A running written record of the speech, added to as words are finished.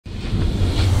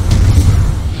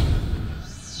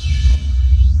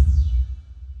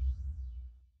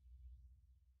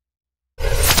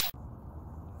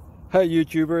Hey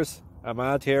YouTubers, I'm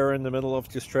out here in the middle of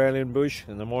the Australian bush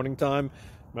in the morning time.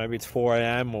 Maybe it's 4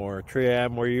 a.m. or 3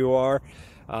 a.m. where you are.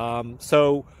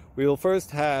 So we will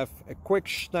first have a quick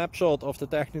snapshot of the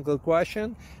technical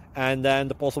question and then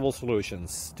the possible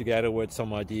solutions, together with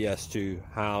some ideas to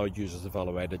how users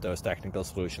evaluated those technical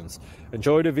solutions.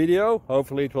 Enjoy the video,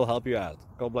 hopefully it will help you out.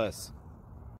 God bless.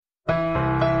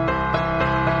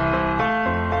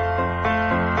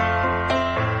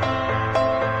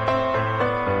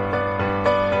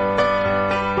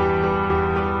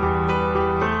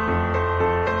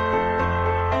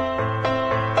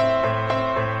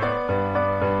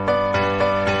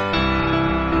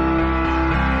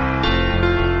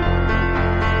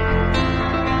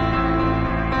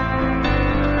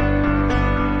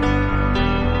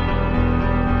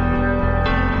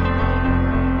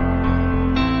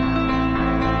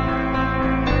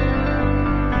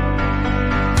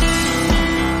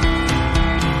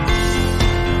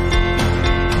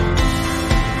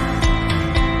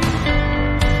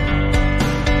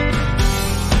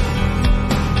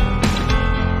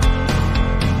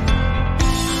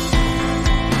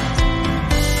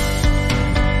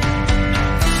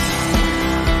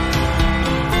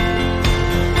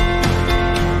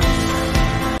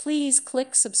 Please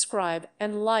click subscribe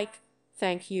and like.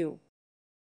 Thank you.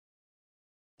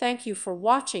 Thank you for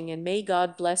watching, and may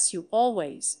God bless you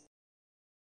always.